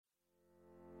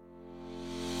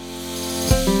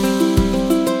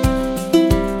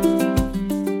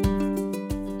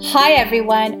Hi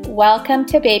everyone, welcome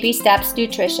to Baby Steps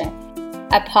Nutrition,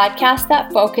 a podcast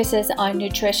that focuses on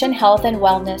nutrition, health, and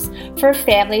wellness for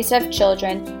families of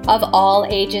children of all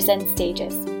ages and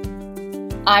stages.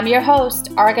 I'm your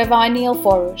host, Argavan Neil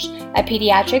Forush, a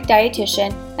pediatric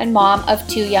dietitian and mom of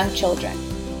 2 young children.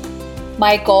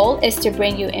 My goal is to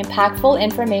bring you impactful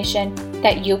information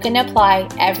that you can apply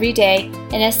every day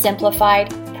in a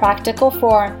simplified, practical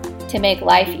form to make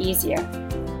life easier.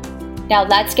 Now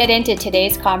let's get into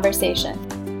today's conversation.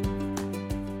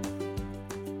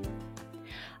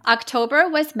 October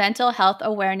was Mental Health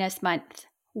Awareness Month.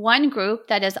 One group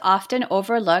that is often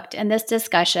overlooked in this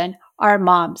discussion are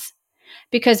moms,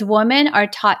 because women are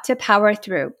taught to power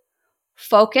through,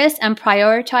 focus and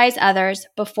prioritize others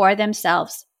before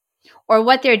themselves, or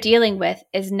what they're dealing with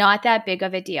is not that big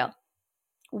of a deal.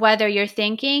 Whether you're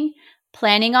thinking,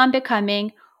 planning on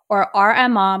becoming, or are a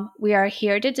mom, we are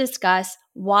here to discuss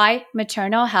why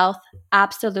maternal health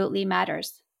absolutely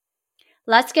matters.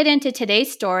 Let's get into today's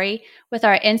story with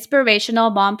our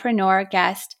inspirational mompreneur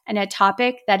guest and a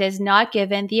topic that is not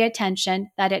given the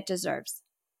attention that it deserves.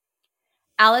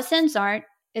 Allison Zarnt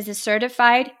is a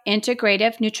certified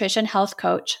integrative nutrition health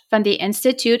coach from the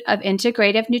Institute of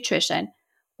Integrative Nutrition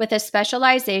with a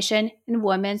specialization in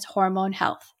women's hormone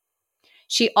health.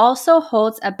 She also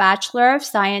holds a Bachelor of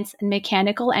Science in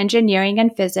Mechanical Engineering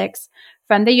and Physics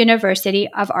from the University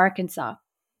of Arkansas.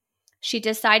 She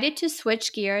decided to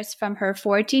switch gears from her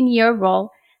 14-year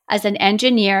role as an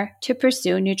engineer to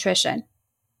pursue nutrition.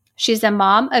 She's a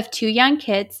mom of 2 young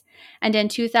kids, and in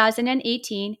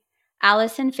 2018,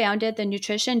 Allison founded the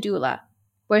Nutrition Doula,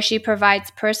 where she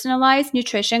provides personalized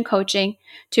nutrition coaching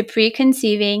to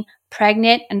preconceiving,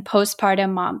 pregnant, and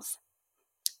postpartum moms.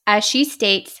 As she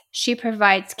states, she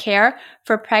provides care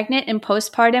for pregnant and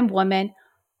postpartum women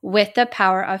with the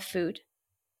power of food.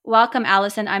 Welcome,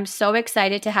 Allison. I'm so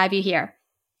excited to have you here.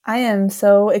 I am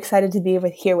so excited to be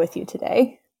here with you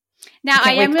today. Now,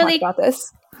 I am really talk about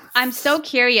this. I'm so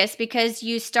curious because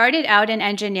you started out in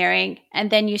engineering and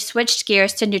then you switched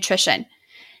gears to nutrition.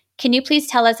 Can you please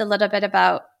tell us a little bit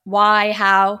about why,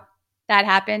 how that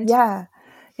happened? Yeah.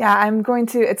 I'm going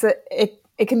to.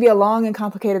 It can be a long and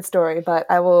complicated story, but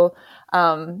I will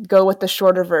go with the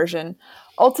shorter version.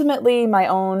 Ultimately, my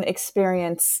own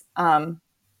experience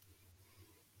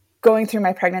going through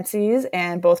my pregnancies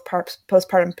and both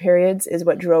postpartum periods is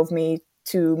what drove me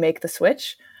to make the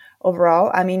switch overall.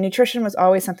 I mean, nutrition was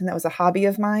always something that was a hobby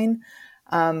of mine.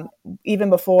 Even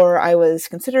before I was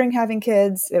considering having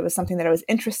kids, it was something that I was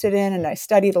interested in, and I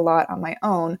studied a lot on my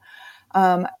own.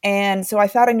 And so I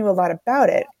thought I knew a lot about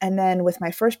it. And then with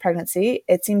my first pregnancy,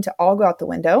 it seemed to all go out the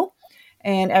window.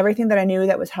 And everything that I knew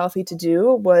that was healthy to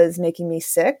do was making me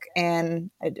sick, and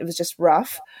it was just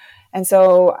rough. And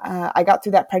so I got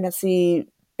through that pregnancy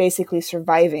basically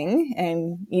surviving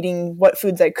and eating what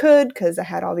foods I could, because I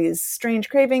had all these strange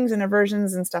cravings and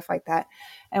aversions and stuff like that,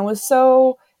 and was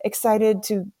so excited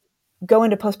to go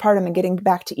into postpartum and getting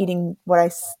back to eating what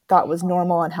I thought was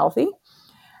normal and healthy.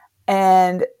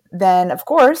 And then, of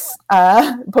course,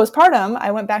 postpartum,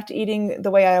 I went back to eating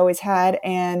the way I always had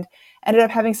and ended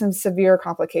up having some severe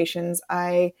complications.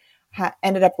 I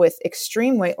ended up with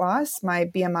extreme weight loss. My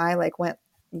BMI went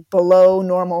below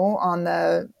normal on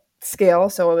the scale,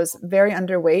 so I was very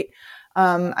underweight.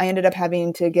 I ended up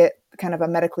having to get kind of a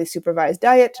medically supervised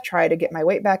diet to try to get my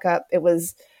weight back up. It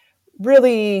was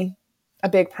really a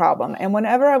big problem. And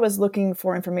whenever I was looking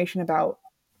for information about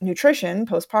nutrition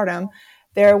postpartum,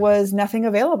 there was nothing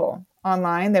available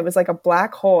online. There was like a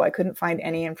black hole. I couldn't find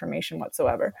any information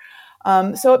whatsoever.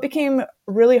 So it became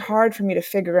really hard for me to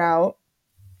figure out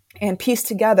and piece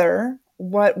together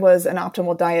what was an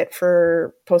optimal diet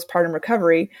for postpartum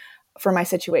recovery for my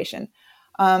situation.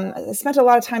 I spent a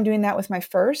lot of time doing that with my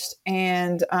first.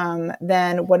 And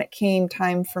then when it came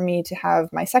time for me to have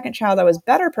my second child, I was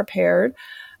better prepared.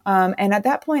 And at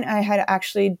that point, I had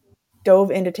actually dove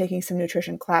into taking some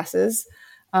nutrition classes,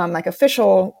 like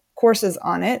official courses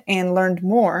on it, and learned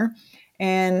more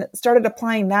and started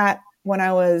applying that when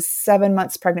I was 7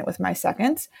 months pregnant with my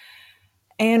second.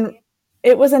 And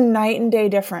it was a night and day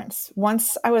difference.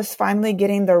 Once I was finally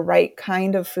getting the right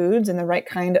kind of foods and the right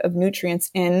kind of nutrients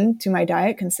into my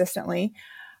diet consistently,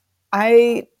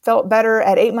 I felt better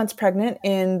at 8 months pregnant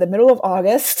in the middle of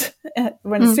August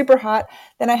when it's super hot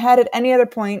than I had at any other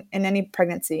point in any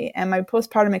pregnancy. And my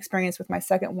postpartum experience with my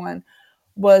second one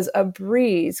was a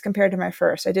breeze compared to my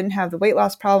first. I didn't have the weight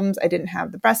loss problems. I didn't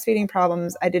have the breastfeeding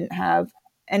problems. I didn't have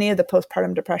any of the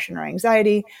postpartum depression or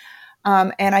anxiety.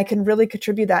 And I can really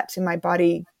contribute that to my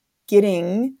body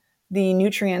getting the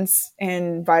nutrients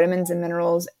and vitamins and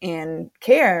minerals and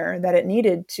care that it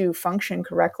needed to function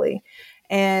correctly.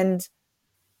 And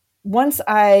once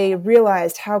I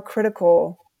realized how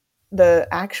critical the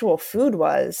actual food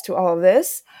was to all of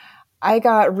this, I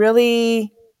got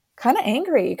really kind of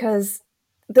angry because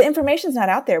the information's not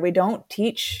out there. We don't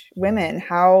teach women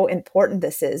how important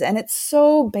this is. And it's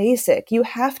so basic. You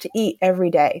have to eat every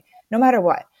day, no matter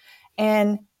what.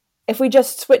 And if we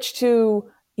just switch to,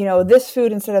 this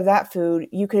food instead of that food,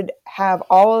 you could have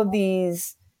all of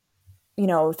these,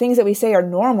 things that we say are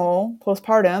normal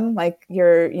postpartum, like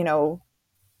your,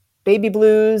 baby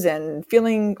blues and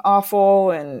feeling awful.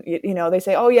 And, they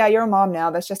say, oh, yeah, you're a mom now.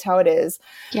 That's just how it is.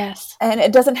 Yes. And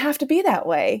it doesn't have to be that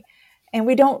way. And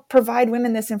we don't provide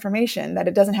women this information that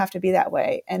it doesn't have to be that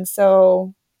way. And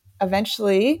so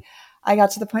eventually I got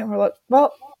to the point where,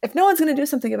 well, if no one's going to do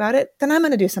something about it, then I'm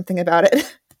going to do something about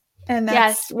it. And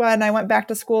that's when I went back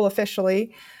to school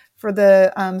officially for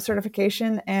the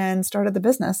certification and started the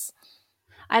business.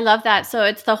 I love that. So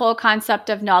it's the whole concept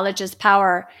of knowledge is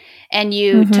power. And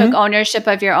you took ownership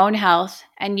of your own health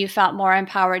and you felt more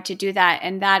empowered to do that.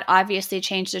 And that obviously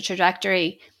changed the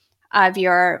trajectory of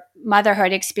your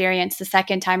motherhood experience the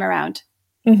second time around.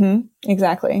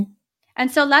 Exactly. And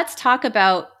so let's talk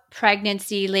about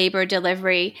pregnancy, labor,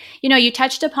 delivery. You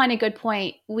touched upon a good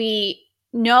point. We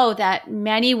know that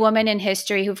many women in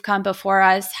history who've come before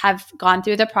us have gone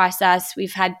through the process.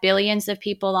 We've had billions of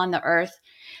people on the earth.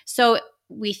 So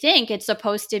we think it's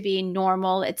supposed to be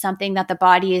normal. It's something that the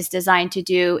body is designed to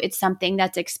do. It's something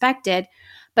that's expected.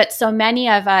 But so many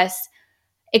of us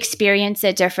experience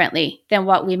it differently than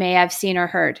what we may have seen or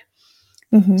heard.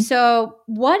 So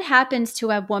what happens to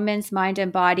a woman's mind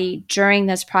and body during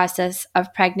this process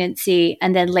of pregnancy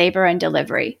and then labor and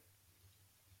delivery?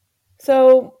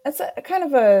 So it's a kind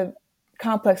of a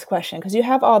complex question because you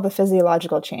have all the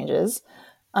physiological changes.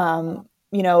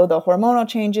 The hormonal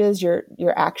changes, you're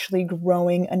actually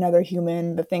growing another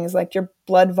human, the things like your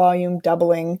blood volume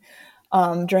doubling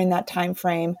during that time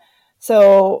frame.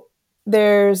 So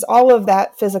there's all of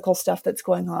that physical stuff that's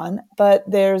going on, but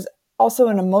there's also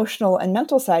an emotional and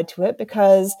mental side to it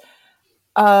because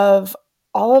of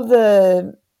all of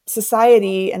the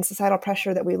society and societal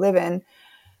pressure that we live in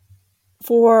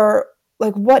for,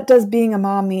 like, what does being a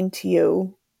mom mean to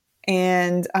you?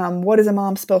 And what is a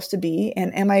mom supposed to be?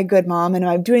 And am I a good mom? And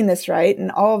am I doing this right?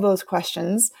 And all of those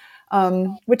questions,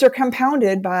 which are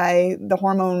compounded by the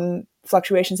hormone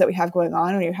fluctuations that we have going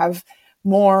on. When you have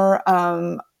more,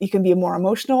 you can be more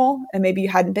emotional, and maybe you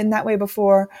hadn't been that way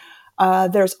before.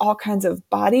 There's all kinds of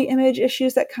body image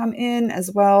issues that come in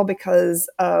as well because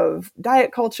of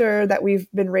diet culture that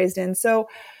we've been raised in. So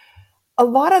a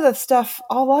lot of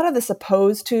the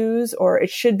supposed tos, or it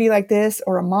should be like this,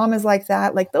 or a mom is like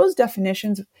that, like those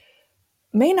definitions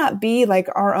may not be like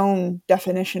our own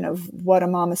definition of what a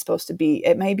mom is supposed to be.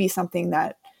 It may be something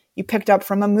that you picked up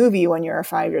from a movie when you're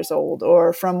 5 years old,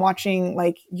 or from watching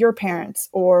like your parents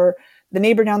or the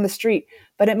neighbor down the street,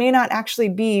 but it may not actually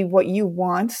be what you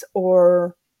want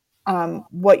or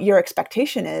what your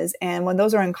expectation is. And when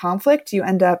those are in conflict, you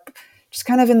end up just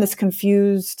kind of in this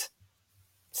confused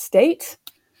state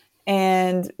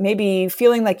and maybe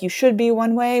feeling like you should be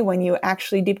one way when you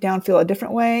actually deep down feel a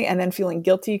different way, and then feeling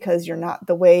guilty because you're not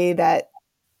the way that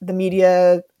the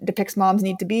media depicts moms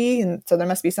need to be, and so there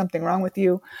must be something wrong with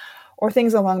you, or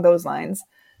things along those lines.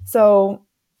 So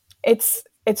it's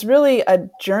really a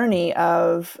journey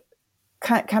of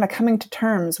kind of coming to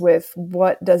terms with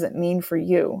what does it mean for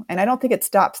you. And I don't think it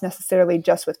stops necessarily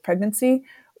just with pregnancy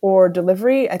or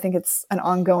delivery. I think it's an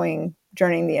ongoing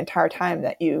journey the entire time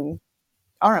that you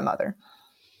are a mother.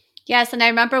 Yes. And I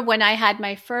remember when I had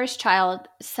my first child,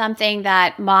 something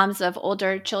that moms of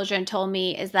older children told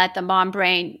me is that the mom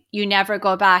brain, you never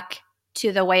go back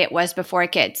to the way it was before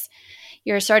kids.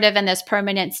 You're sort of in this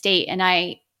permanent state. And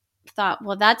I thought,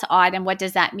 well, that's odd. And what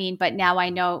does that mean? But now I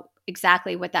know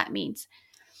exactly what that means.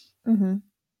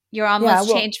 You're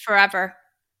almost changed forever.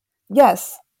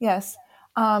 Yes.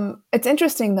 It's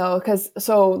interesting though,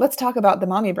 so let's talk about the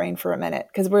mommy brain for a minute,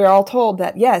 because we're all told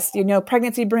that, yes,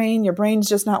 pregnancy brain, your brain's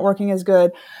just not working as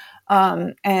good.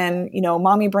 And,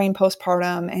 mommy brain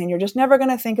postpartum, and you're just never going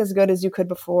to think as good as you could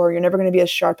before. You're never going to be as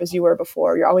sharp as you were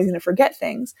before. You're always going to forget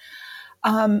things.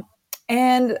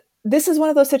 And this is one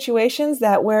of those situations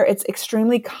that where it's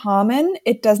extremely common.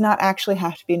 It does not actually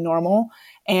have to be normal,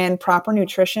 and proper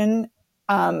nutrition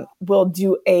will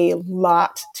do a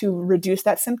lot to reduce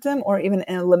that symptom or even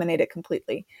eliminate it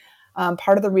completely.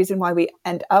 Part of the reason why we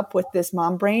end up with this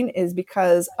mom brain is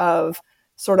because of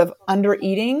sort of under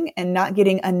eating and not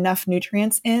getting enough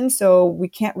nutrients in. So we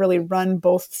can't really run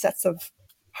both sets of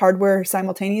hardware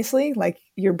simultaneously. Like,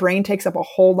 your brain takes up a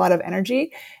whole lot of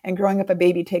energy, and growing up a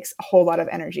baby takes a whole lot of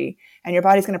energy, and your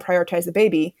body's going to prioritize the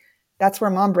baby. That's where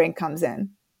mom brain comes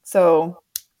in. So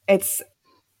it's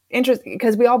interesting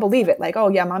because we all believe it, like, oh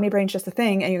yeah, mommy brain's just a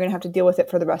thing and you're going to have to deal with it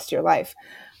for the rest of your life.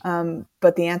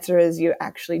 But the answer is you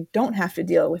actually don't have to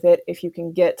deal with it if you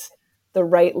can get the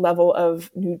right level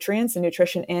of nutrients and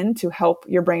nutrition in to help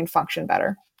your brain function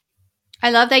better. I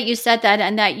love that you said that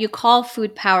and that you call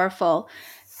food powerful,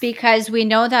 because we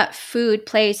know that food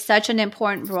plays such an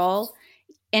important role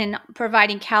in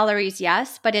providing calories,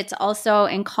 yes, but it's also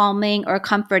in calming or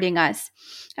comforting us.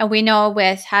 And we know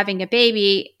with having a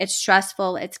baby, it's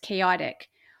stressful, it's chaotic.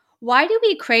 Why do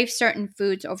we crave certain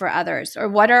foods over others, or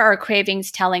what are our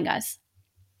cravings telling us?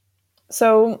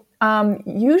 So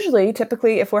usually,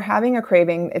 typically, if we're having a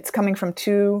craving, it's coming from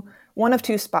one of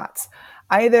two spots.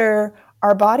 Either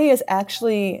our body is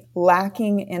actually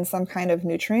lacking in some kind of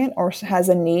nutrient or has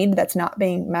a need that's not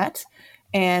being met,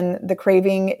 and the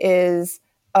craving is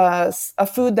a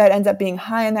food that ends up being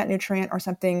high in that nutrient or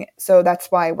something. So that's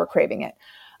why we're craving it.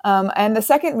 And the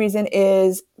second reason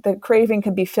is the craving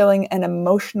could be filling an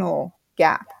emotional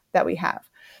gap that we have.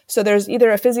 So there's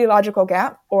either a physiological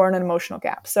gap or an emotional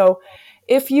gap. So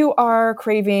if you are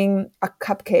craving a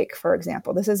cupcake, for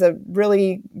example, this is a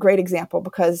really great example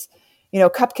because,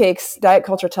 cupcakes, diet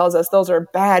culture tells us those are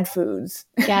bad foods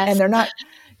and Yes. they're not,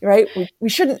 right? We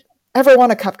shouldn't ever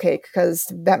want a cupcake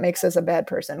because that makes us a bad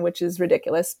person, which is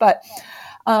ridiculous. But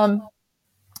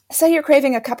say you're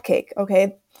craving a cupcake,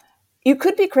 okay? You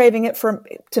could be craving it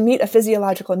to meet a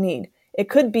physiological need. It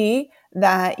could be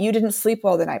that you didn't sleep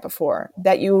well the night before,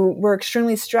 that you were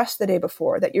extremely stressed the day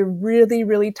before, that you're really,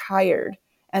 really tired,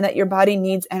 and that your body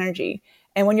needs energy.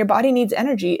 And when your body needs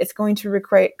energy, it's going to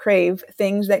crave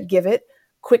things that give it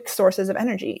quick sources of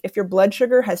energy. If your blood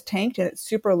sugar has tanked and it's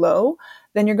super low,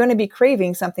 then you're going to be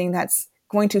craving something that's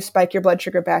going to spike your blood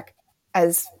sugar back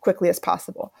as quickly as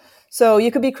possible. So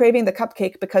you could be craving the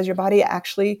cupcake because your body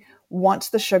actually wants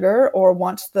the sugar or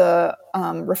wants the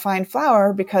refined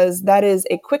flour because that is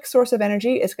a quick source of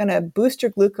energy. It's going to boost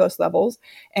your glucose levels,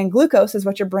 and glucose is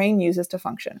what your brain uses to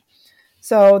function.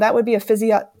 So that would be a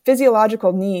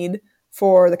physiological need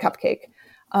for the cupcake.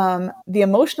 The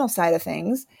emotional side of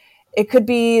things, it could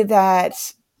be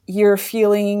that you're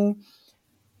feeling,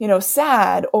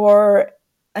 sad, or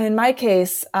in my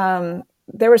case,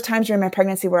 there was times during my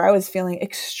pregnancy where I was feeling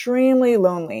extremely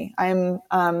lonely. I'm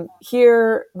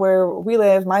here where we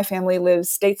live. My family lives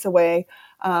states away.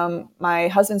 My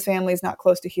husband's family is not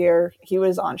close to here. He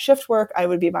was on shift work. I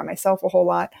would be by myself a whole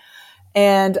lot.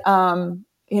 And, and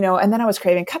then I was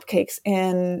craving cupcakes.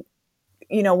 And,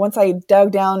 once I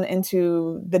dug down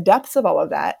into the depths of all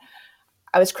of that,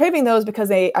 I was craving those because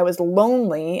I was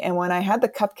lonely. And when I had the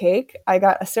cupcake, I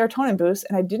got a serotonin boost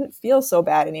and I didn't feel so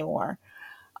bad anymore.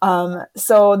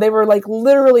 So they were like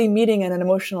literally meeting an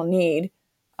emotional need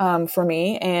for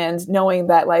me, and knowing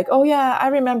that, like, oh yeah, I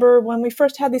remember when we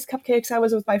first had these cupcakes, I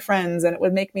was with my friends, and it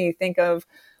would make me think of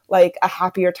like a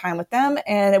happier time with them,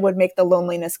 and it would make the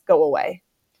loneliness go away.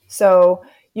 So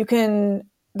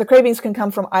the cravings can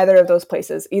come from either of those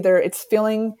places. Either it's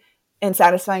filling and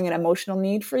satisfying an emotional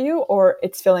need for you, or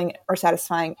it's filling or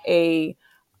satisfying a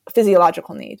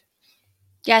physiological need.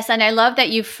 Yes, and I love that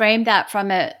you framed that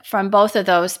from both of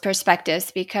those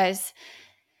perspectives, because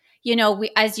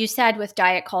as you said, with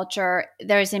diet culture,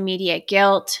 there's immediate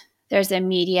guilt, there's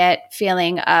immediate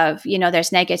feeling of,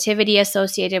 there's negativity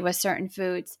associated with certain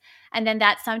foods, and then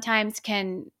that sometimes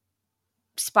can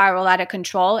spiral out of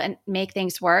control and make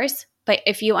things worse. But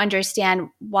if you understand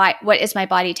what is my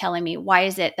body telling me? Why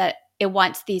is it that it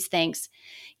wants these things?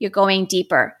 You're going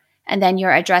deeper, and then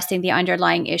you're addressing the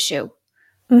underlying issue,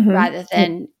 rather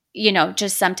than,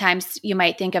 just sometimes you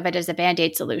might think of it as a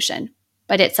Band-Aid solution,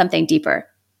 but it's something deeper.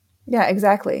 Yeah,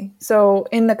 exactly. So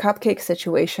in the cupcake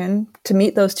situation, to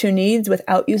meet those two needs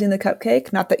without using the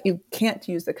cupcake, not that you can't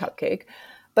use the cupcake,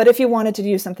 but if you wanted to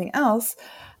use something else,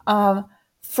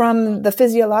 from the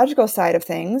physiological side of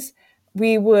things,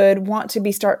 we would want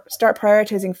to start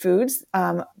prioritizing foods,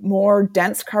 more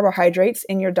dense carbohydrates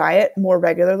in your diet more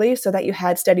regularly, so that you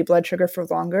had steady blood sugar for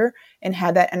longer and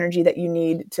had that energy that you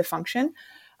need to function.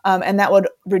 And that would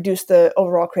reduce the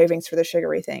overall cravings for the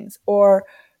sugary things. Or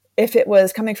if it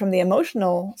was coming from the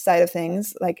emotional side of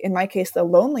things, like in my case, the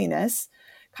loneliness,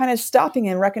 kind of stopping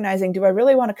and recognizing, do I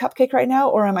really want a cupcake right now,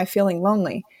 or am I feeling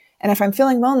lonely? And if I'm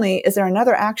feeling lonely, is there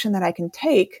another action that I can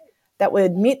take that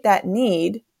would meet that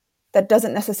need that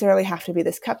doesn't necessarily have to be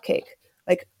this cupcake?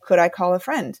 Like, could I call a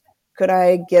friend? Could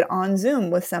I get on Zoom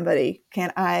with somebody?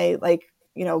 Can I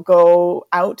go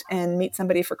out and meet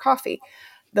somebody for coffee?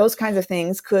 Those kinds of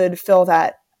things could fill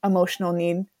that emotional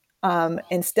need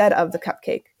instead of the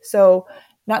cupcake. So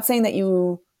not saying that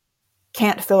you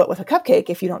can't fill it with a cupcake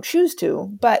if you don't choose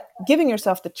to, but giving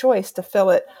yourself the choice to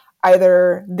fill it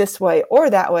either this way or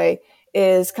that way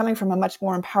is coming from a much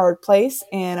more empowered place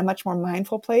and a much more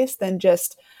mindful place than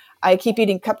just, I keep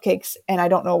eating cupcakes and I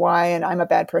don't know why, and I'm a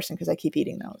bad person because I keep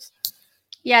eating those.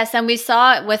 Yes, and we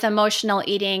saw it with emotional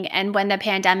eating. And when the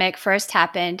pandemic first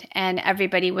happened and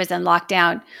everybody was in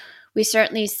lockdown, we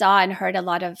certainly saw and heard a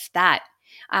lot of that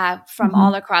from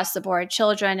all across the board,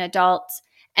 children, adults.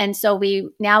 And so we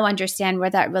now understand where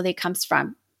that really comes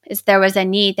from, is there was a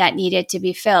need that needed to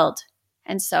be filled.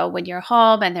 And so when you're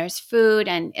home and there's food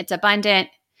and it's abundant,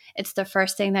 it's the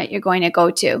first thing that you're going to go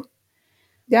to.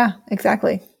 Yeah,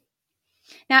 exactly.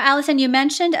 Now, Allison, you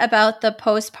mentioned about the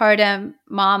postpartum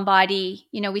mom body.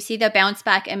 You know, we see the bounce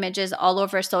back images all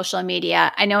over social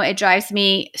media. I know it drives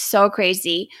me so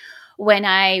crazy when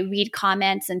I read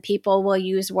comments and people will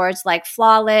use words like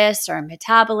flawless or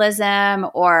metabolism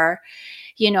or,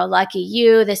 you know, lucky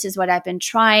you, this is what I've been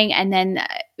trying. And then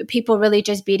people really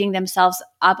just beating themselves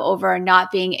up over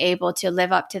not being able to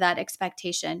live up to that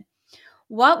expectation.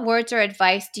 What words or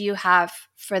advice do you have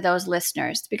for those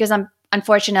listeners? Because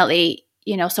unfortunately,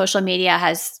 you know, social media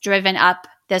has driven up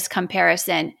this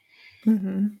comparison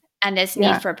and this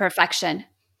need for perfection.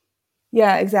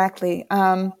 Yeah, exactly.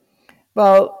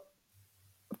 Well,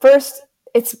 first,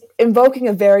 it's invoking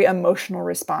a very emotional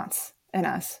response in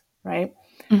us, right?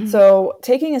 So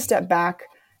taking a step back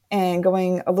and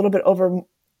going a little bit over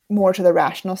more to the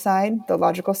rational side, the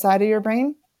logical side of your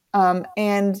brain,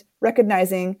 and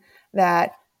recognizing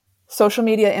that social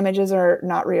media images are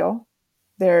not real.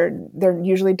 They're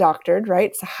usually doctored,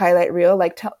 right? It's a highlight reel,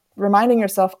 like reminding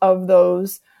yourself of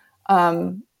those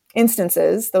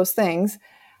instances, those things,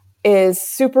 is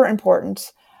super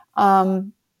important.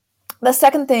 The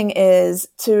second thing is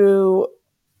to,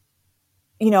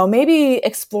 you know, maybe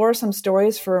explore some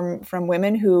stories from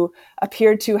women who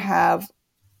appeared to have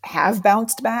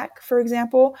bounced back, for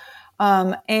example,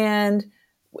 and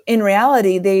in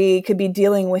reality, they could be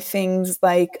dealing with things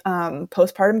like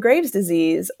postpartum Graves'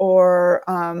 disease or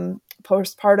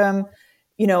postpartum,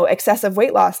 you know, excessive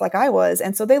weight loss like I was.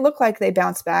 And so they look like they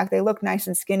bounced back. They look nice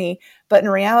and skinny. But in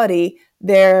reality,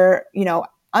 they're, you know,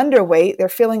 underweight. They're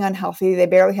feeling unhealthy. They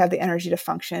barely have the energy to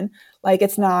function. Like,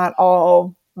 it's not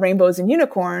all rainbows and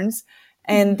unicorns.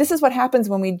 And this is what happens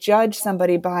when we judge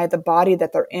somebody by the body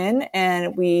that they're in.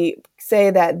 And we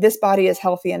say that this body is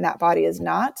healthy and that body is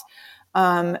not.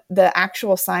 The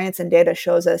actual science and data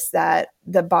shows us that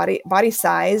the body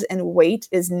size and weight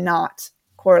is not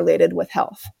correlated with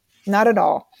health, not at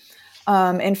all.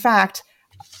 In fact,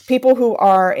 people who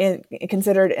are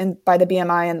considered by the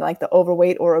BMI in like the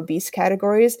overweight or obese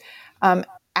categories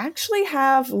actually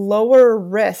have lower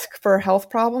risk for health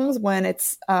problems when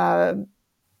it's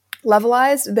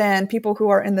levelized than people who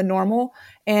are in the normal,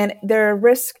 and their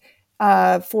risk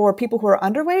for people who are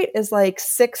underweight is like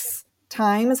 6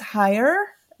 times higher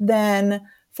than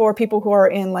for people who are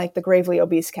in like the gravely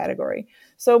obese category.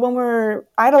 So when we're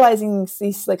idolizing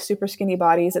these like super skinny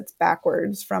bodies, it's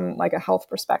backwards from like a health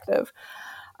perspective.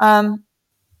 But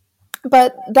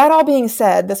that all being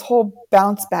said, this whole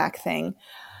bounce back thing,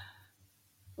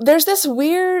 there's this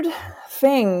weird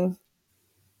thing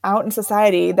out in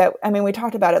society that, I mean, we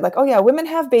talked about it like, oh yeah, women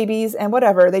have babies and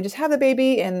whatever, they just have the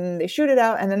baby and they shoot it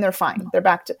out and then they're fine. They're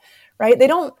back to, right?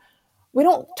 We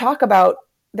don't talk about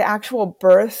the actual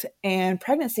birth and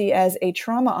pregnancy as a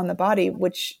trauma on the body,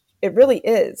 which it really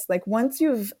is. Like, once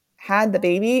you've had the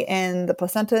baby and the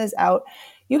placenta is out,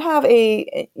 you have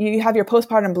your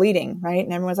postpartum bleeding, right?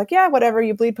 And everyone's like, yeah, whatever,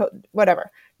 you bleed,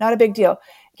 whatever, not a big deal.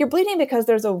 You're bleeding because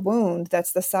there's a wound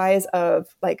that's the size of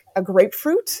like a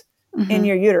grapefruit in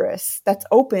your uterus that's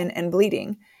open and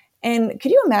bleeding. And could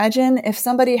you imagine if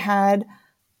somebody had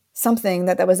something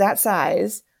that was that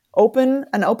size,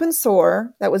 an open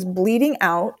sore that was bleeding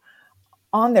out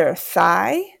on their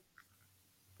thigh?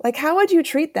 Like, how would you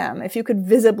treat them if you could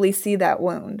visibly see that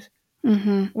wound?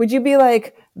 Would you be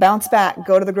like, bounce back,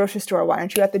 go to the grocery store? Why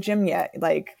aren't you at the gym yet?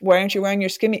 Like, why aren't you wearing your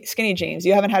skinny jeans?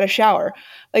 You haven't had a shower.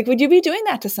 Like, would you be doing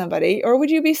that to somebody? Or would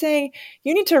you be saying,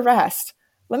 you need to rest.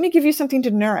 Let me give you something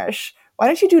to nourish. Why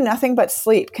don't you do nothing but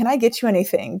sleep? Can I get you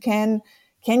anything? Can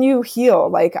you heal?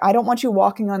 Like, I don't want you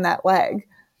walking on that leg.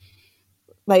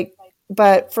 Like,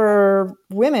 but for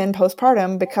women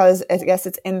postpartum, because I guess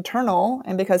it's internal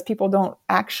and because people don't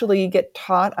actually get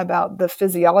taught about the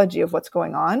physiology of what's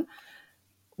going on,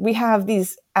 we have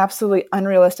these absolutely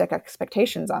unrealistic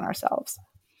expectations on ourselves.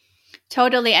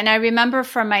 Totally. And I remember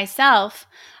for myself,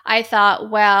 I thought,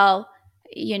 well,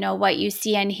 you know, what you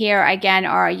see and hear again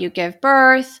are you give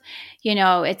birth, you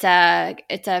know, it's a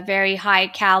very high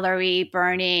calorie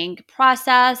burning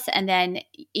process. And then,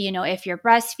 you know, if you're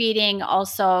breastfeeding,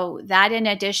 also that in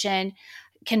addition,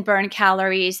 can burn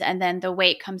calories and then the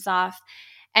weight comes off.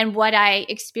 And what I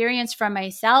experienced from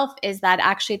myself is that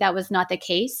actually that was not the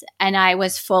case. And I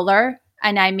was fuller.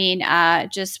 And I mean,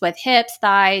 just with hips,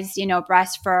 thighs,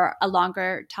 breasts for a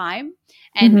longer time.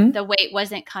 And Mm-hmm. the weight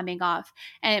wasn't coming off.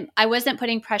 And I wasn't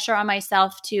putting pressure on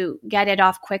myself to get it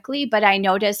off quickly. But I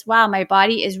noticed, wow, my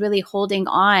body is really holding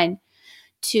on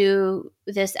to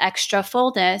this extra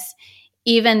fullness,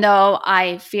 even though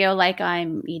I feel like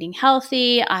I'm eating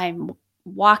healthy, I'm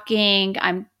walking,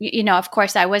 of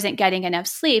course, I wasn't getting enough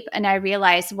sleep. And I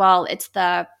realized, well, it's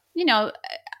at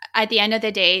the end of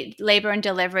the day, labor and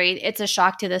delivery, it's a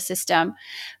shock to the system.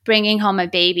 Bringing home a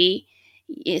baby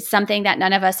is something that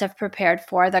none of us have prepared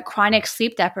for. The chronic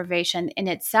sleep deprivation in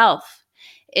itself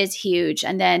is huge.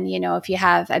 And then, if you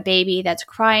have a baby that's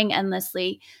crying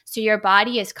endlessly, so your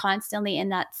body is constantly in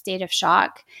that state of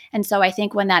shock. And so I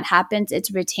think when that happens,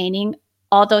 it's retaining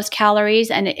all those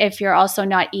calories. And if you're also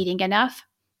not eating enough,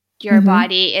 your Mm-hmm.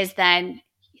 body is then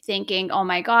thinking, oh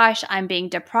my gosh, I'm being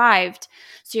deprived.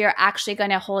 So you're actually going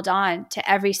to hold on to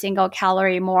every single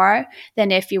calorie more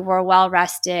than if you were well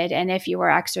rested and if you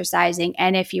were exercising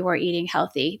and if you were eating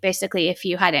healthy. Basically, if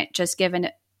you hadn't just given,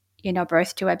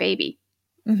 birth to a baby.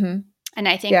 Mm-hmm. And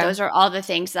I think Yeah. those are all the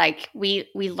things like we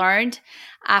learned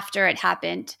after it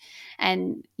happened.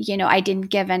 And, I didn't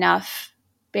give enough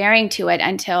bearing to it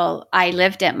until I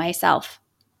lived it myself.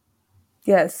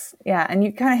 Yes. Yeah. And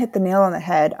you kind of hit the nail on the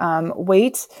head.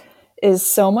 Weight is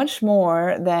so much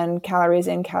more than calories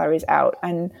in, calories out.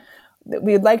 And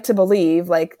we'd like to believe,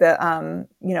 like the,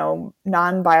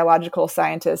 non-biological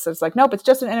scientists, it's like, nope, it's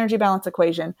just an energy balance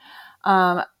equation.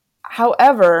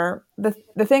 However,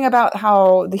 the thing about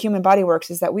how the human body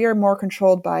works is that we are more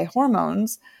controlled by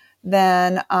hormones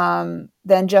than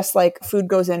just like food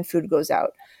goes in, food goes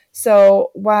out. So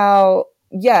while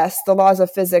yes, the laws of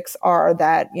physics are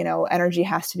that, energy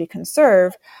has to be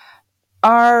conserved,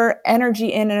 our energy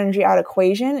in, energy out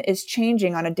equation is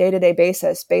changing on a day-to-day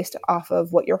basis based off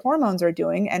of what your hormones are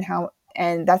doing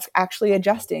and that's actually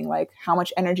adjusting like how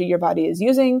much energy your body is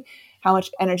using, how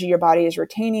much energy your body is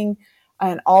retaining,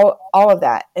 and all of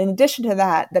that. In addition to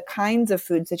that, the kinds of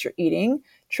foods that you're eating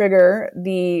trigger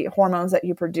the hormones that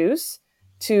you produce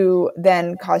to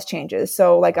then cause changes.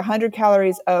 So like 100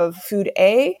 calories of food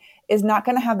A is not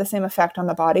going to have the same effect on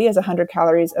the body as 100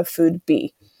 calories of food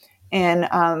B. And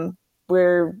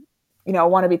we're,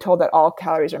 want to be told that all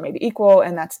calories are made equal,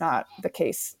 and that's not the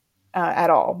case at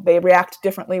all. They react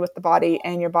differently with the body,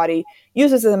 and your body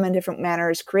uses them in different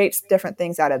manners, creates different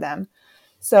things out of them.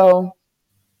 So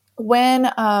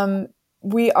when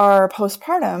we are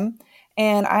postpartum,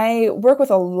 and I work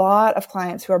with a lot of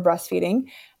clients who are breastfeeding,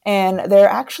 and they're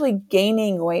actually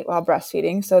gaining weight while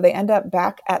breastfeeding. So they end up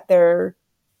back at their,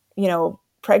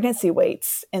 pregnancy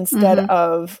weights instead Mm-hmm.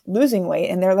 of losing weight.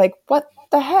 And they're like, what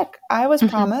the heck? I was Mm-hmm.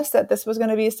 promised that this was going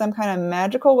to be some kind of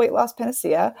magical weight loss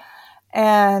panacea.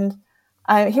 And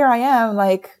here I am,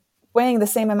 like weighing the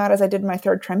same amount as I did in my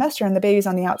third trimester, and the baby's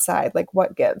on the outside. Like,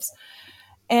 what gives?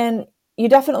 And you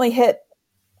definitely hit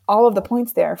all of the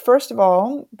points there. First of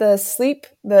all, the sleep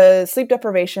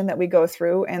deprivation that we go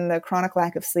through and the chronic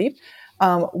lack of sleep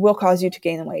will cause you to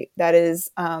gain weight. That is,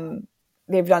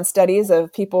 they've done studies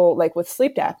of people like with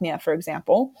sleep apnea, for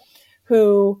example,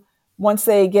 who once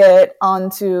they get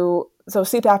onto, so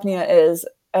sleep apnea is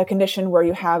a condition where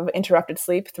you have interrupted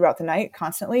sleep throughout the night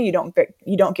constantly. You don't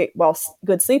get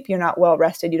good sleep. You're not well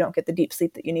rested. You don't get the deep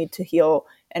sleep that you need to heal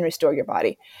and restore your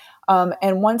body.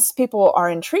 And once people are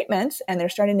in treatment and they're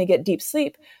starting to get deep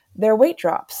sleep, their weight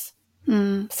drops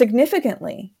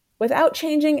significantly without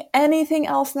changing anything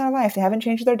else in their life. They haven't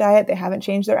changed their diet. They haven't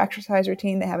changed their exercise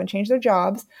routine. They haven't changed their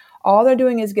jobs. All they're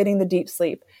doing is getting the deep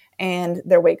sleep, and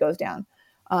their weight goes down.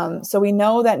 So we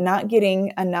know that not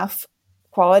getting enough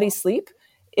quality sleep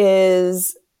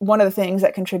is one of the things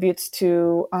that contributes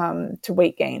to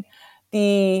weight gain.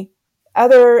 The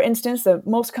other instance, the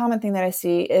most common thing that I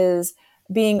see is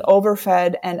being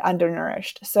overfed and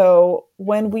undernourished. So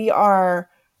when we are,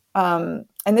 and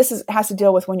has to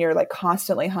deal with when you're like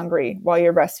constantly hungry while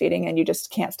you're breastfeeding and you just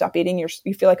can't stop eating.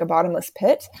 You feel like a bottomless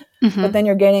pit, but then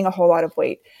you're gaining a whole lot of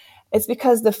weight. It's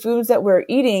because the foods that we're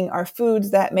eating are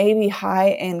foods that may be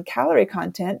high in calorie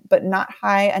content, but not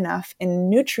high enough in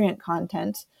nutrient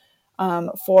content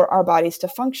for our bodies to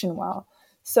function well.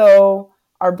 So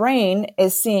our brain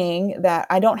is seeing that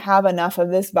I don't have enough of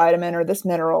this vitamin or this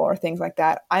mineral or things like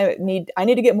that. I need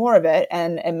to get more of it,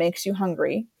 and it makes you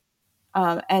hungry.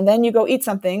 And then you go eat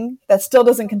something that still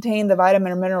doesn't contain the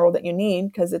vitamin or mineral that you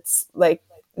need because it's like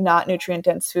not nutrient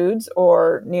dense foods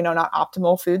or, not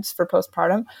optimal foods for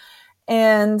postpartum.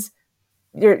 And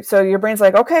your brain's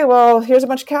like, okay, well, here's a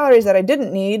bunch of calories that I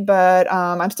didn't need, but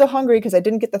I'm still hungry because I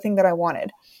didn't get the thing that I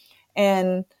wanted.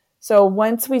 And so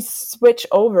once we switch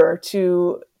over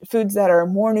to foods that are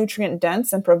more nutrient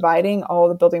dense and providing all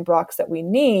the building blocks that we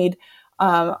need,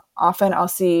 often I'll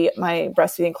see my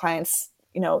breastfeeding clients,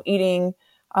 eating,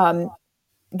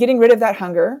 getting rid of that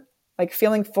hunger, like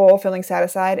feeling full, feeling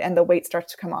satisfied, and the weight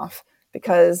starts to come off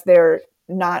because they're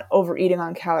not overeating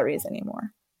on calories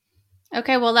anymore.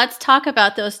 Okay, well, let's talk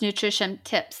about those nutrition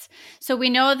tips. So we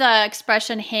know the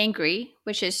expression hangry,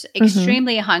 which is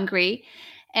extremely hungry.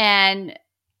 And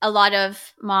a lot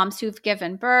of moms who've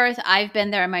given birth, I've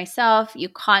been there myself, you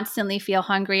constantly feel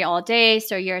hungry all day.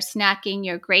 So you're snacking,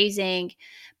 you're grazing,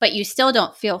 but you still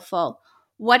don't feel full.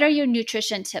 What are your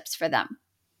nutrition tips for them?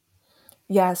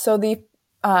 Yeah, so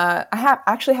I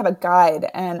actually have a guide,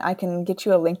 and I can get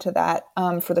you a link to that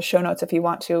for the show notes if you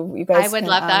want to. You I guys would can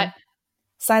love that.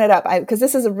 sign it up because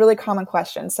this is a really common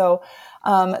question. So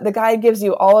the guide gives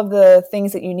you all of the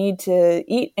things that you need to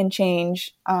eat and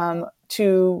change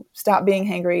to stop being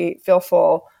hangry, feel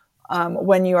full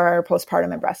when you are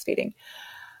postpartum and breastfeeding.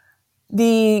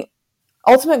 The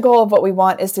ultimate goal of what we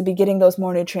want is to be getting those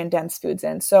more nutrient dense foods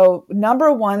in. So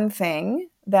number one thing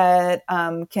that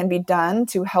can be done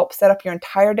to help set up your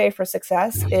entire day for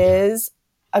success is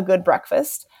a good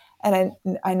breakfast. And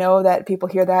I know that people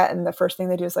hear that and the first thing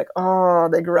they do is like, oh,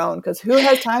 they groan because who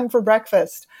has time for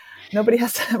breakfast? Nobody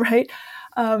has to, right?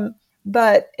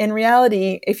 But in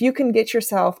reality, if you can get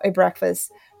yourself a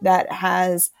breakfast that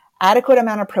has adequate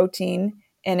amount of protein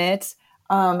in it,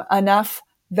 enough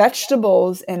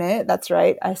vegetables in it. That's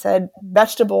right. I said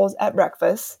vegetables at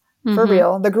breakfast for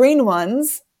real. The green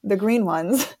ones,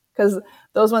 because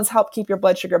those ones help keep your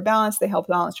blood sugar balanced. They help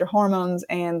balance your hormones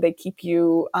and they keep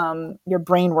you, your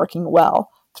brain working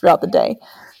well throughout the day.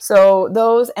 So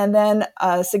those, and then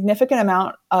a significant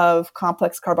amount of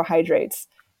complex carbohydrates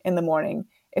in the morning.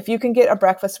 If you can get a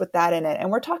breakfast with that in it, and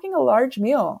we're talking a large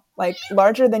meal, like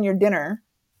larger than your dinner,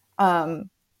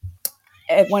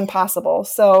 when possible.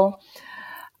 So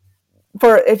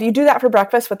if you do that for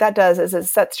breakfast, what that does is it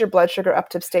sets your blood sugar up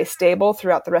to stay stable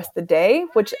throughout the rest of the day,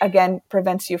 which again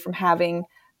prevents you from having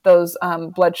those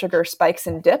blood sugar spikes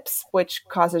and dips, which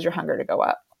causes your hunger to go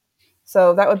up.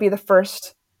 So that would be the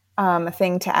first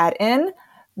thing to add in.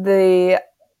 The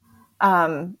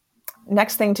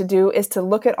next thing to do is to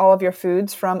look at all of your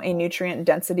foods from a nutrient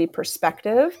density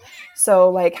perspective. So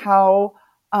like how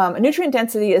nutrient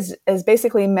density is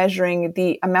basically measuring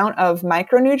the amount of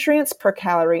micronutrients per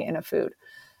calorie in a food.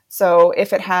 So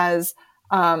if it has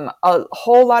a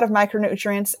whole lot of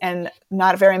micronutrients and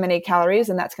not very many calories,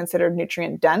 then that's considered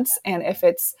nutrient dense. And if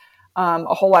it's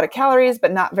a whole lot of calories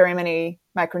but not very many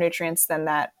micronutrients, then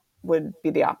that would be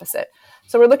the opposite.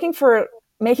 So we're looking for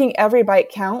making every bite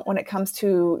count when it comes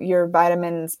to your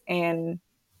vitamins and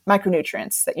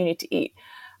micronutrients that you need to eat.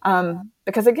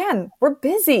 Because again, we're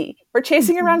busy. We're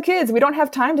chasing around kids. We don't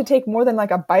have time to take more than like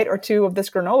a bite or two of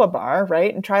this granola bar,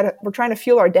 right? And we're trying to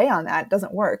fuel our day on that. It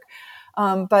doesn't work.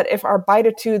 But if our bite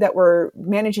or two that we're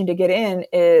managing to get in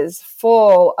is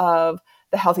full of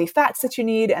the healthy fats that you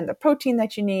need and the protein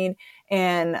that you need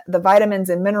and the vitamins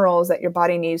and minerals that your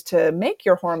body needs to make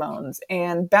your hormones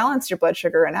and balance your blood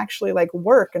sugar and actually like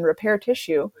work and repair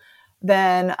tissue,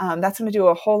 then that's going to do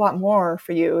a whole lot more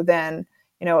for you than,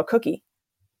 a cookie.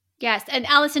 Yes. And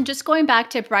Allison, just going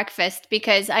back to breakfast,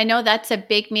 because I know that's a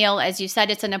big meal. As you said,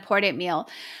 it's an important meal.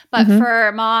 But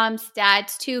for moms,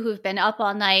 dads too, who've been up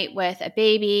all night with a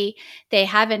baby, they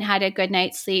haven't had a good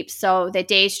night's sleep. So the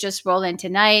days just roll into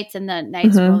nights and the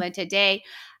nights roll into day.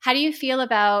 How do you feel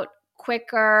about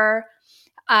quicker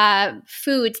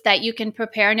foods that you can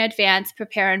prepare in advance,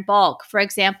 prepare in bulk? For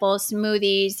example,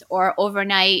 smoothies or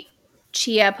overnight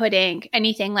chia pudding,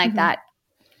 anything like that.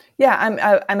 Yeah,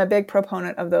 I'm a big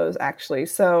proponent of those actually.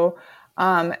 So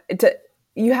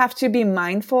you have to be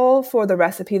mindful for the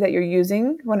recipe that you're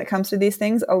using when it comes to these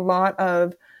things. A lot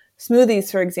of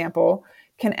smoothies, for example,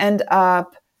 can end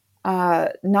up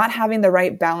not having the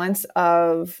right balance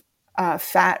of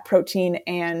fat, protein,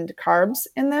 and carbs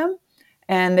in them.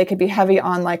 And they could be heavy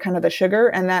on like kind of the sugar,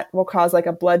 and that will cause like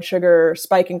a blood sugar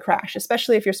spike and crash,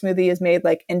 especially if your smoothie is made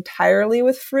like entirely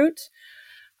with fruit.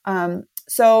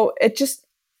 So it just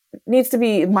needs to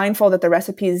be mindful that the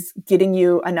recipe is getting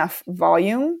you enough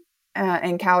volume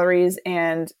and calories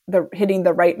and hitting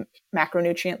the right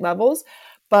macronutrient levels.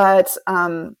 But,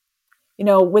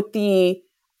 with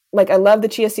I love the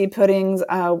chia seed puddings.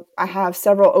 I have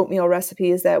several oatmeal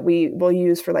recipes that we will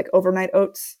use for like overnight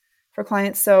oats for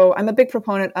clients. So I'm a big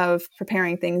proponent of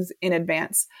preparing things in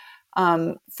advance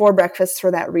for breakfast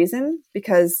for that reason,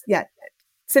 because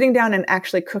sitting down and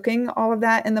actually cooking all of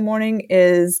that in the morning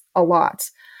is a lot.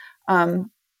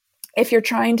 If you're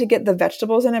trying to get the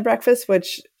vegetables in at breakfast,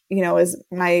 which, is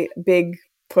my big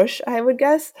push, I would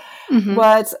guess,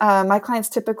 what my clients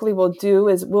typically will do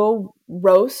is we'll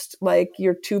roast like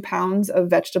your 2 pounds of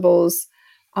vegetables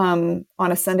on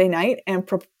a Sunday night and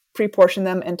pre-portion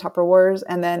them in Tupperwares.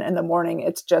 And then in the morning,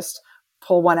 it's just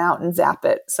pull one out and zap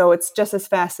it. So it's just as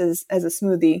fast as a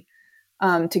smoothie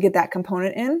to get that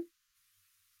component in.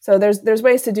 So there's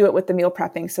ways to do it with the meal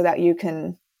prepping so that you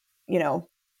can,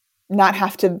 not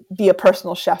have to be a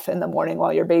personal chef in the morning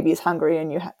while your baby's hungry and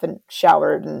you haven't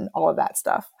showered and all of that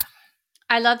stuff.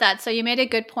 I love that. So you made a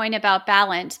good point about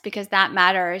balance, because that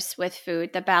matters with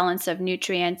food, the balance of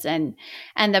nutrients and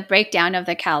the breakdown of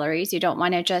the calories. You don't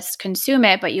want to just consume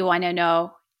it, but you want to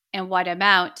know in what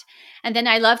amount. And then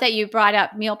I love that you brought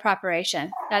up meal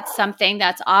preparation. That's something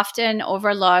that's often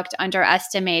overlooked,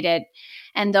 underestimated.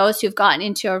 And those who've gotten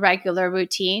into a regular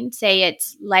routine say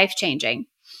it's life-changing.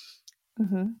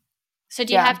 Mm-hmm. So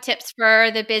do you have tips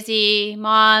for the busy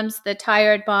moms, the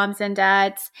tired moms and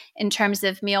dads in terms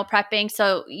of meal prepping?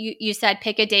 So you said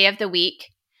pick a day of the week.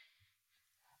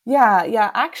 Yeah.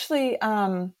 Actually,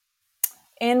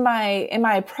 in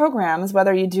my programs,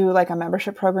 whether you do like a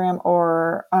membership program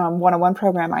or one-on-one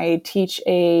program, I teach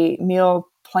a meal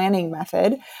planning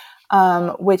method,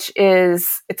 which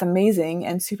it's amazing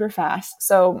and super fast.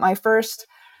 So my first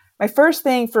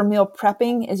thing for meal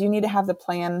prepping is you need to have the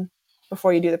plan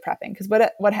before you do the prepping. Because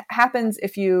what happens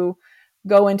if you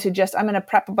go into just, I'm going to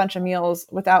prep a bunch of meals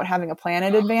without having a plan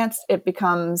in advance, it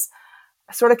becomes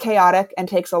sort of chaotic and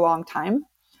takes a long time.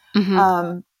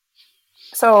 Mm-hmm.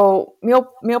 So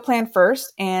meal plan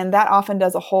first, and that often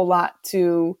does a whole lot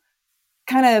to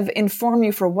kind of inform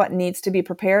you for what needs to be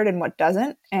prepared and what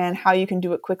doesn't, and how you can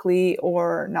do it quickly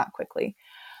or not quickly.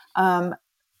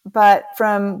 But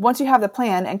from once you have the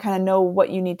plan and kind of know what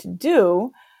you need to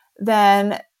do,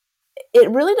 then it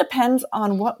really depends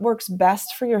on what works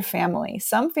best for your family.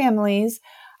 Some families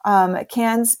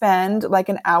can spend like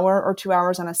an hour or 2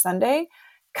 hours on a Sunday,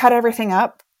 cut everything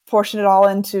up, portion it all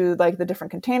into like the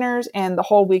different containers, and the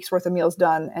whole week's worth of meals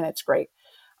done, and it's great.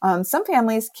 Some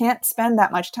families can't spend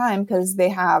that much time because they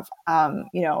have,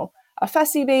 a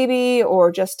fussy baby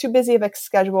or just too busy of a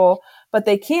schedule, but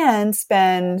they can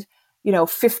spend,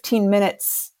 15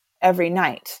 minutes every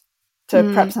night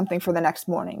to prep something for the next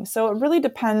morning. So it really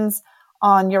depends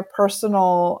on your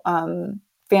personal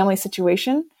family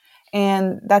situation.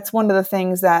 And that's one of the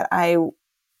things that I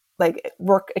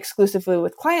work exclusively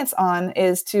with clients on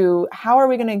is how are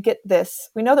we going to get this?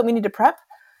 We know that we need to prep,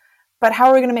 but how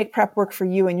are we going to make prep work for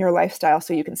you and your lifestyle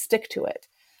so you can stick to it?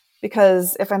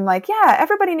 Because if I'm like, yeah,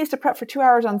 everybody needs to prep for 2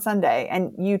 hours on Sunday,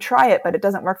 and you try it, but it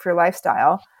doesn't work for your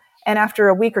lifestyle, and after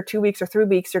a week or 2 weeks or 3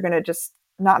 weeks, you're going to just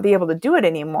not be able to do it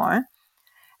anymore,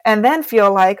 and then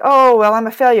feel like, oh, well, I'm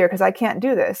a failure because I can't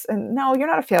do this. And no, you're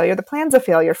not a failure. The plan's a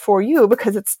failure for you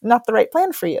because it's not the right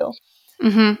plan for you.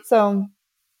 Mm-hmm. So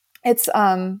it's,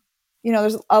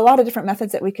 there's a lot of different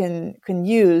methods that we can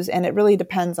use, and it really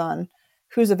depends on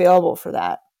who's available for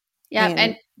that. Yeah.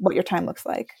 And what your time looks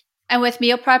like. And with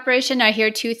meal preparation, I hear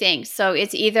two things. So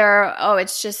it's either, oh,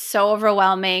 it's just so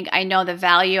overwhelming. I know the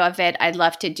value of it. I'd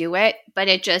love to do it, but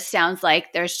it just sounds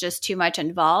like there's just too much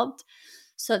involved.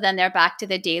 So then they're back to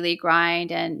the daily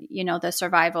grind and, the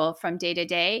survival from day to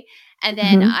day. And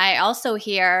then I also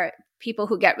hear people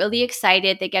who get really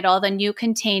excited. They get all the new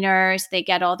containers, they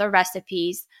get all the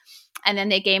recipes, and then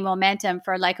they gain momentum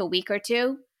for like a week or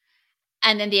two.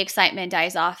 And then the excitement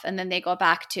dies off. And then they go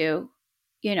back to,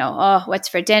 oh, what's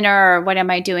for dinner? Or what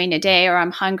am I doing today? Or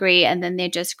I'm hungry. And then they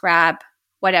just grab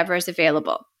whatever is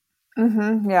available.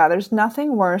 Mm-hmm. Yeah, there's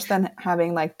nothing worse than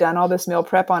having done all this meal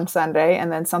prep on Sunday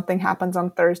and then something happens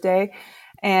on Thursday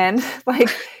and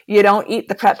you don't eat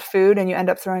the prepped food and you end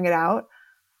up throwing it out.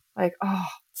 Oh,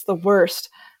 it's the worst.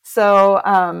 So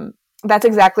that's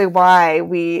exactly why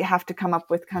we have to come up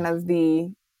with kind of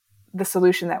the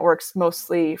solution that works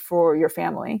mostly for your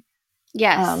family.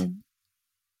 Yes.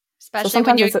 Especially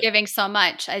when you're giving so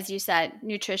much. As you said,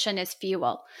 nutrition is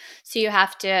fuel. So you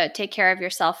have to take care of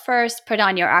yourself first, put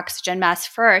on your oxygen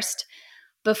mask first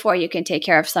before you can take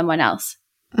care of someone else.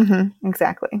 Mm-hmm,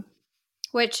 exactly.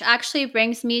 Which actually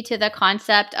brings me to the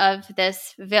concept of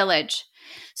this village.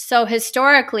 So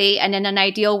historically, and in an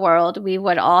ideal world, we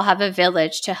would all have a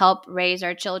village to help raise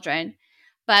our children.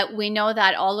 But we know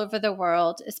that all over the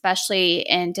world, especially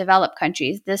in developed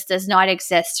countries, this does not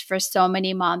exist for so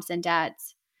many moms and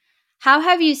dads. How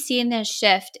have you seen this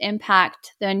shift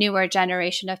impact the newer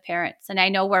generation of parents? And I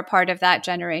know we're part of that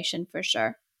generation for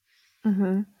sure.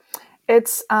 Mm-hmm.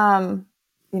 It's, I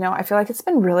feel like it's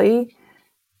been really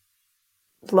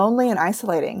lonely and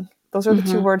isolating. Those are the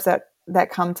two Mm-hmm. words that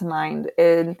come to mind.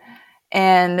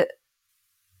 And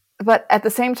but at the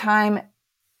same time,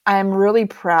 I'm really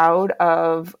proud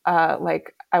of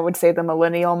like I would say the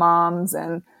millennial moms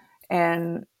and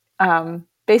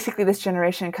basically this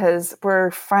generation, because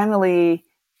we're finally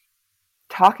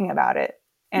talking about it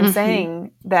and Mm-hmm.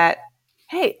 saying that,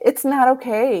 hey, it's not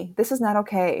okay. This is not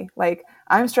okay. Like,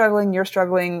 I'm struggling, you're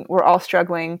struggling, we're all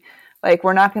struggling. Like,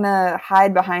 we're not going to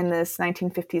hide behind this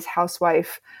 1950s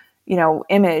housewife,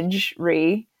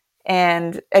 imagery,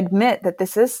 and admit that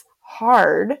this is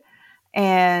hard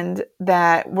and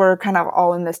that we're kind of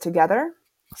all in this together.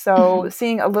 So Mm-hmm.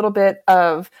 seeing a little bit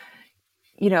of,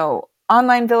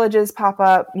 online villages pop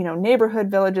up, neighborhood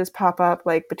villages pop up,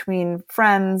 like between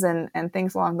friends and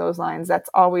things along those lines. That's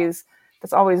always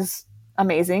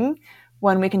amazing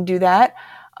when we can do that.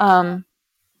 Um,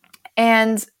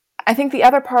 and I think the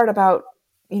other part about,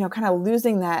 kind of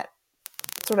losing that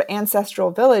sort of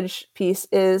ancestral village piece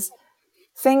is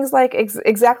things like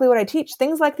exactly what I teach.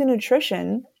 Things like the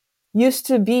nutrition used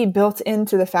to be built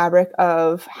into the fabric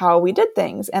of how we did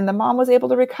things. And the mom was able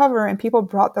to recover, and people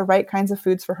brought the right kinds of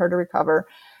foods for her to recover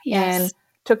and Yes.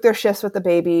 took their shifts with the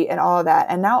baby and all of that.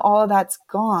 And now all of that's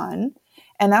gone.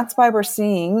 And that's why we're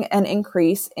seeing an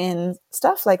increase in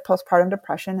stuff like postpartum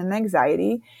depression and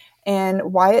anxiety,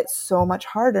 and why it's so much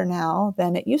harder now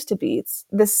than it used to be. It's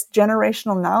this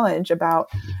generational knowledge about,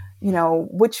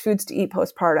 which foods to eat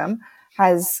postpartum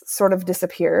has sort of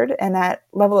disappeared, and that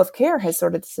level of care has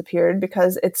sort of disappeared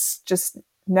because it's just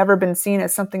never been seen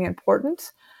as something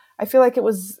important. I feel like it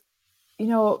was,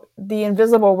 the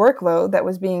invisible workload that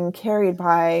was being carried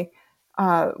by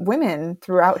women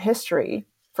throughout history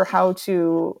for how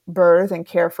to birth and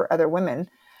care for other women.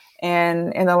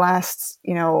 And in the last,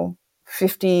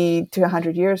 50 to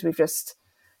 100 years, we've just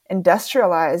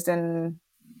industrialized and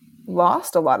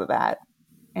lost a lot of that.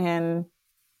 And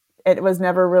it was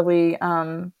never really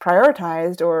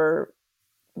prioritized or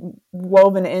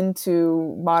woven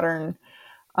into modern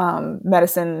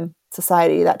medicine,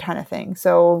 society, that kind of thing.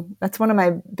 So that's one of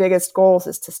my biggest goals,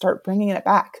 is to start bringing it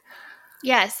back.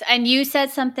 Yes. And you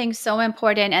said something so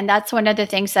important. And that's one of the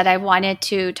things that I wanted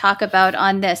to talk about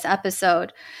on this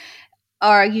episode.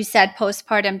 Or you said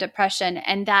postpartum depression.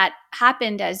 And that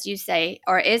happened, as you say,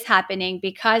 or is happening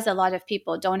because a lot of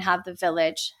people don't have the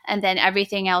village and then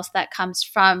everything else that comes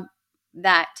from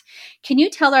that. Can you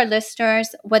tell our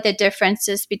listeners what the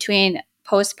differences between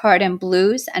postpartum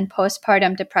blues and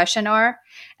postpartum depression are?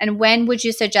 And when would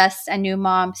you suggest a new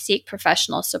mom seek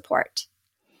professional support?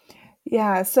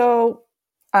 Yeah. So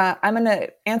I'm going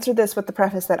to answer this with the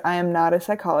preface that I am not a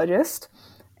psychologist.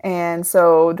 And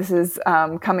so this is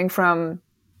coming from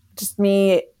just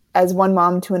me as one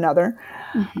mom to another.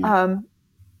 Mm-hmm. Um,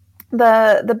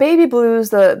 the baby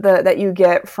blues the that you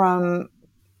get from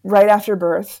right after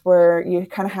birth, where you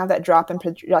kind of have that drop in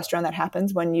progesterone that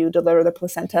happens when you deliver the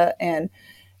placenta, and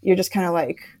you're just kind of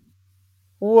like,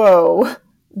 whoa,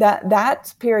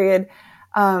 that period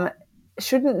um,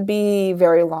 shouldn't be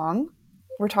very long.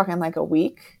 We're talking like a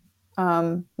week,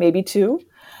 maybe two.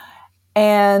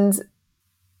 And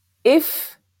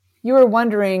if you were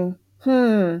wondering,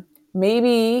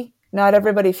 maybe not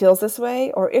everybody feels this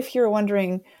way, or if you're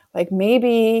wondering, like,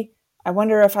 maybe I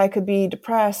wonder if I could be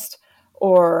depressed,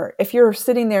 or if you're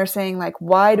sitting there saying, like,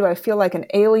 why do I feel like an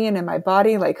alien in my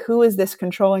body? Like, who is this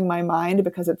controlling my mind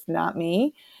because it's not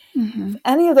me? Mm-hmm. If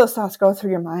any of those thoughts go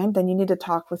through your mind, then you need to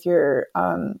talk with your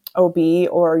OB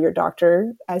or your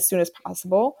doctor as soon as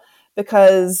possible,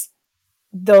 because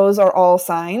those are all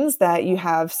signs that you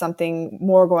have something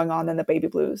more going on than the baby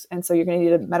blues. And so you're going to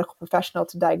need a medical professional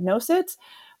to diagnose it,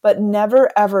 but never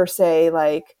ever say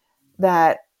like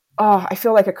that, oh, I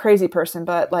feel like a crazy person,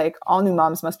 but like all new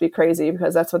moms must be crazy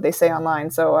because that's what they say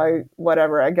online. So I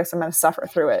guess I'm going to suffer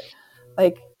through it.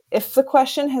 Like, if the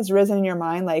question has risen in your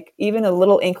mind, like even a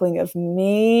little inkling of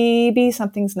maybe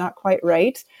something's not quite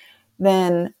right,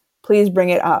 then please bring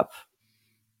it up.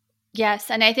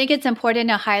 Yes. And I think it's important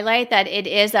to highlight that it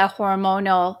is a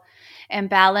hormonal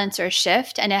imbalance or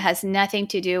shift, and it has nothing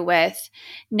to do with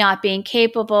not being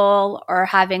capable or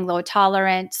having low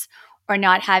tolerance or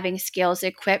not having skills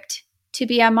equipped to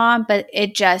be a mom, but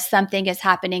it just something is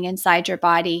happening inside your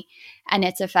body and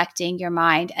it's affecting your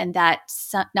mind. And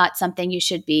that's not something you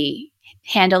should be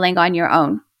handling on your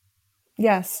own.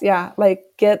 Yes, yeah. Like,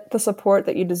 get the support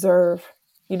that you deserve.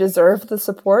 You deserve the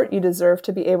support. You deserve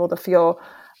to be able to feel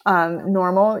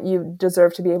normal. You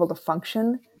deserve to be able to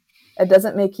function. It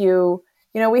doesn't make you,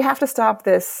 we have to stop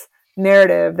this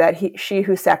narrative that she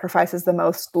who sacrifices the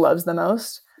most loves the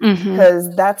most, Mm-hmm.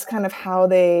 because that's kind of how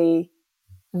they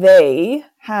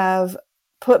have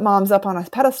put moms up on a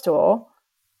pedestal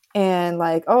and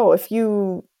like, oh, if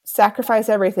you sacrifice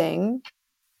everything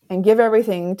and give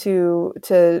everything to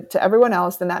everyone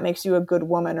else, then that makes you a good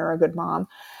woman or a good mom.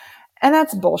 And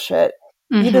that's bullshit.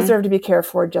 Mm-hmm. You deserve to be cared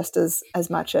for just as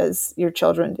much as your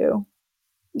children do.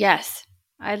 Yes.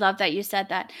 I love that you said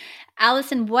that.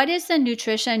 Allison, what is the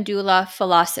nutrition doula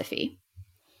philosophy?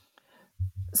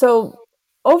 So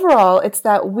overall, it's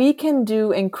that we can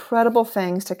do incredible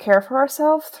things to care for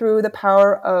ourselves through the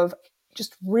power of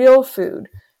just real food,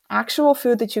 actual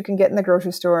food that you can get in the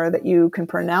grocery store, that you can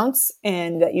pronounce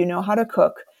and that you know how to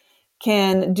cook,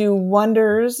 can do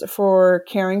wonders for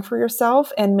caring for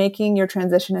yourself and making your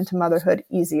transition into motherhood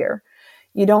easier.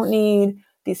 You don't need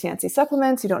these fancy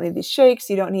supplements. You don't need these shakes.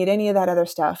 You don't need any of that other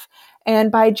stuff.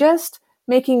 And by just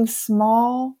making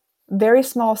small, very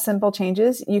small, simple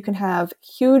changes, you can have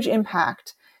huge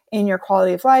impact in your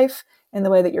quality of life, in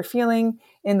the way that you're feeling,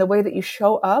 in the way that you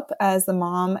show up as the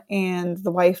mom and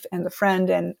the wife and the friend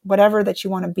and whatever that you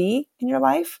want to be in your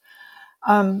life.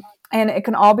 And it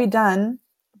can all be done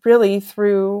really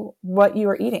through what you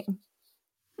are eating.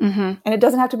 Mm-hmm. And it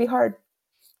doesn't have to be hard.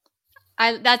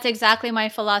 That's exactly my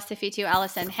philosophy too,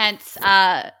 Allison. Hence,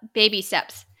 baby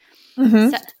steps.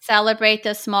 Mm-hmm. Celebrate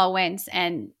the small wins,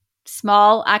 and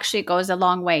small actually goes a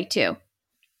long way too.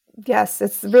 Yes,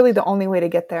 it's really the only way to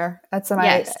get there. That's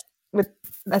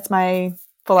my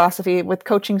philosophy with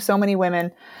coaching so many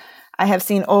women. I have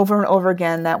seen over and over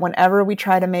again that whenever we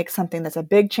try to make something that's a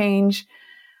big change,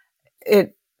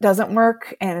 it doesn't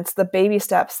work, and it's the baby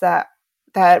steps that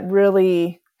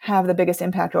really have the biggest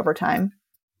impact over time.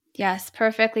 Yes,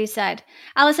 perfectly said.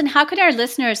 Allison, how could our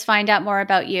listeners find out more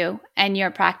about you and your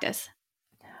practice?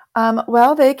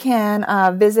 Well, they can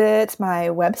visit my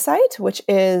website, which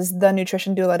is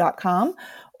thenutritiondoula.com,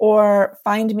 or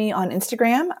find me on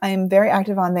Instagram. I'm very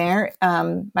active on there.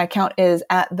 My account is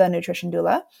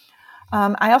 @thenutritiondoula.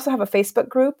 I also have a Facebook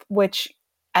group, which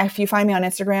if you find me on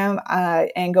Instagram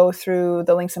and go through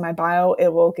the links in my bio,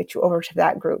 it will get you over to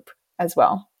that group as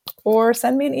well. Or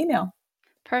send me an email.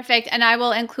 Perfect. And I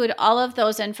will include all of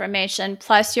those information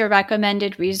plus your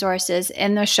recommended resources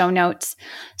in the show notes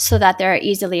so that they're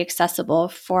easily accessible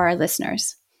for our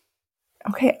listeners.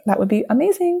 Okay, that would be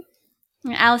amazing.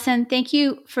 Allison, thank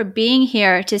you for being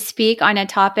here to speak on a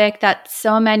topic that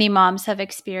so many moms have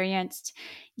experienced,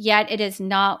 yet it is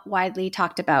not widely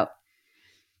talked about.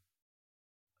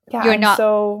 Yeah, I'm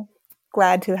so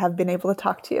glad to have been able to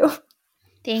talk to you.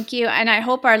 Thank you. And I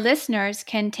hope our listeners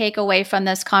can take away from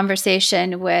this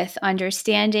conversation with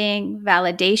understanding,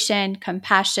 validation,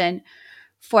 compassion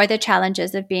for the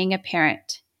challenges of being a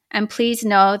parent. And please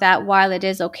know that while it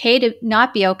is okay to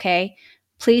not be okay,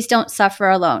 please don't suffer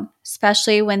alone,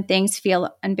 especially when things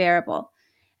feel unbearable.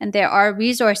 And there are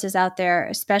resources out there,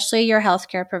 especially your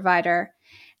healthcare provider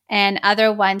and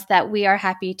other ones that we are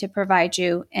happy to provide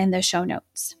you in the show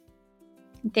notes.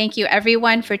 Thank you,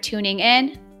 everyone, for tuning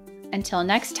in. Until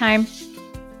next time.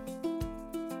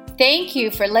 Thank you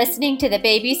for listening to the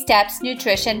Baby Steps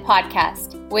Nutrition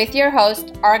Podcast with your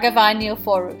host, Argavan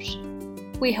Nilforoush.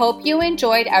 We hope you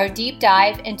enjoyed our deep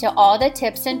dive into all the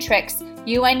tips and tricks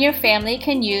you and your family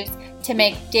can use to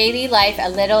make daily life a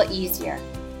little easier.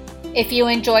 If you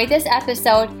enjoyed this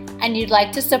episode and you'd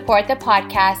like to support the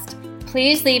podcast,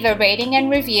 please leave a rating and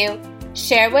review,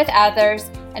 share with others,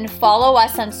 and follow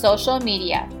us on social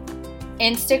media.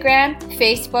 Instagram,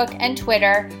 Facebook, and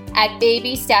Twitter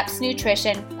 @Baby Steps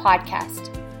Nutrition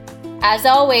Podcast. As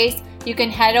always, you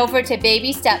can head over to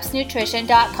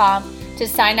babystepsnutrition.com to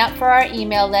sign up for our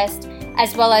email list,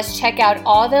 as well as check out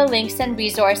all the links and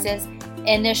resources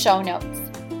in the show notes.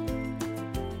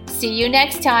 See you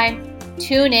next time.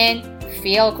 Tune in.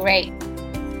 Feel great.